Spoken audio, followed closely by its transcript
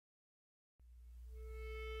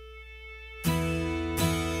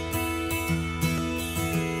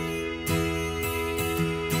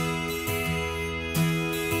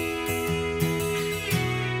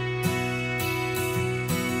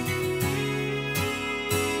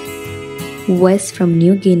West from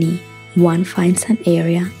New Guinea, one finds an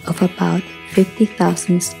area of about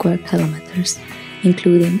 50,000 square kilometers,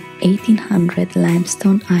 including 1,800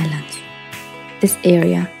 limestone islands. This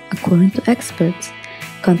area, according to experts,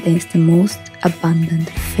 contains the most abundant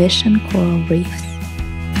fish and coral reefs.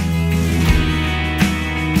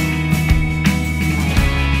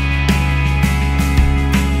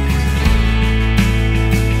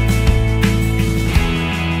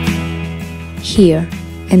 Here,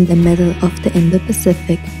 in the middle of the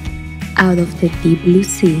Indo-Pacific, out of the deep blue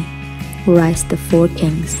sea, rise the four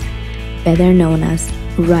kings, better known as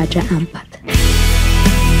Raja Ampat.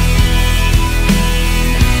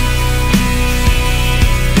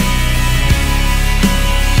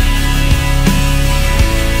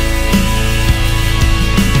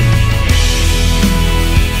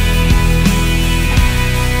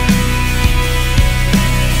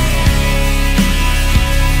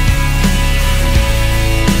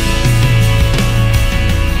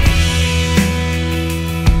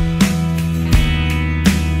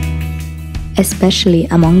 Especially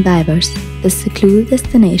among divers, the secluded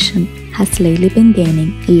destination has lately been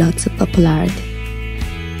gaining lots of popularity.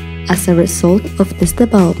 As a result of this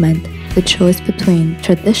development, the choice between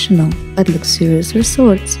traditional but luxurious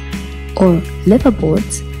resorts or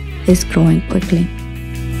liveaboards is growing quickly.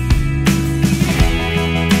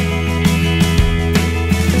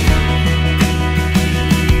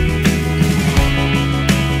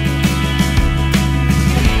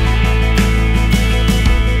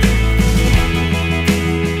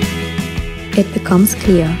 It becomes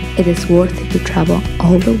clear it is worth it to travel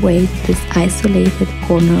all the way to this isolated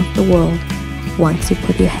corner of the world once you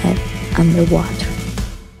put your head underwater.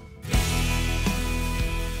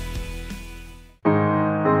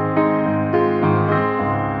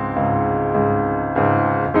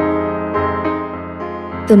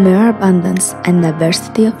 The mere abundance and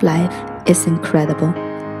diversity of life is incredible.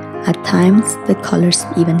 At times, the colors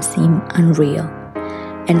even seem unreal.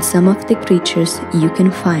 And some of the creatures you can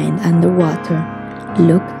find underwater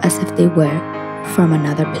look as if they were from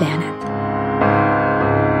another planet.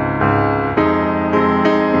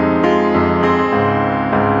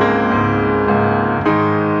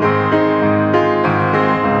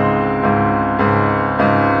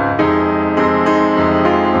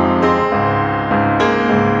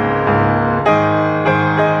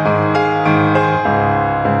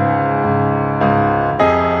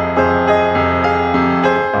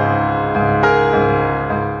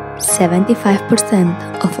 "75%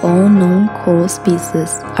 of all known coral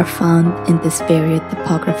species are found in this varied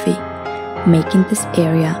topography, making this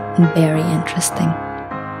area very interesting.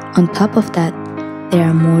 On top of that, there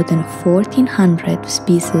are more than 1,400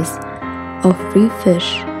 species of free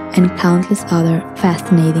fish and countless other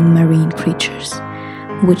fascinating marine creatures,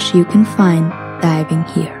 which you can find diving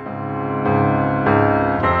here.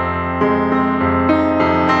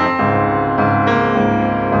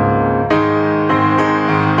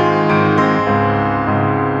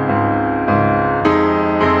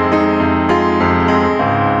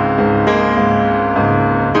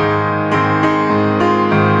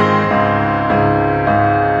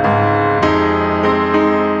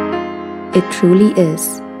 It truly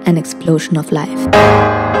is an explosion of life.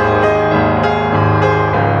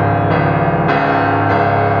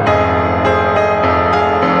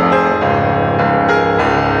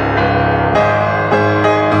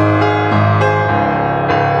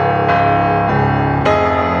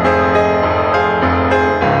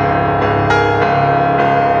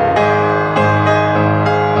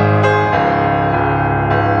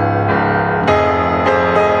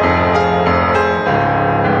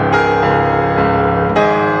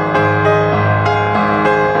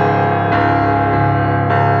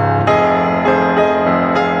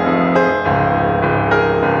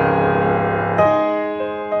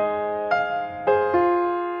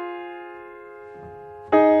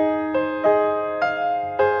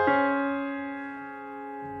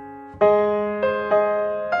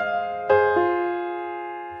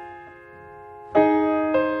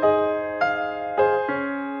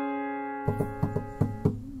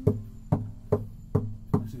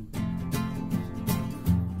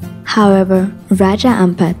 However, Raja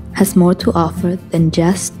Ampat has more to offer than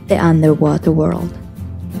just the underwater world.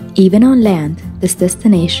 Even on land, this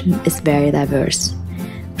destination is very diverse.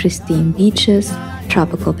 Pristine beaches,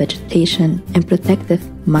 tropical vegetation, and protective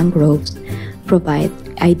mangroves provide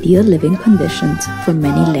ideal living conditions for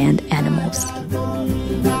many land animals.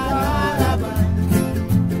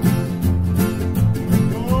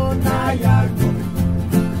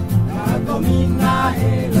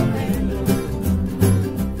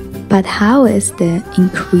 But how is the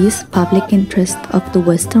increased public interest of the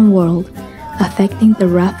Western world affecting the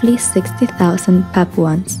roughly 60,000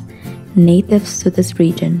 Papuans, natives to this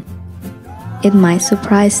region. It might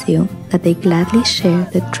surprise you that they gladly share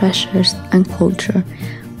their treasures and culture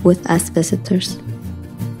with us visitors.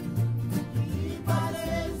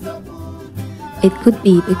 It could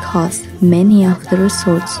be because many of the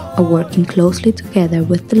resorts are working closely together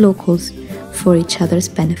with the locals for each other's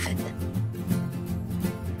benefit.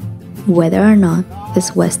 Whether or not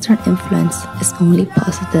this Western influence is only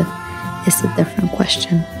positive is a different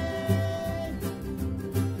question.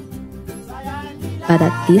 But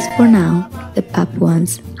at least for now, the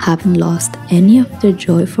Papuans haven't lost any of their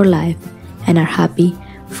joy for life and are happy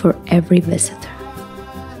for every visitor.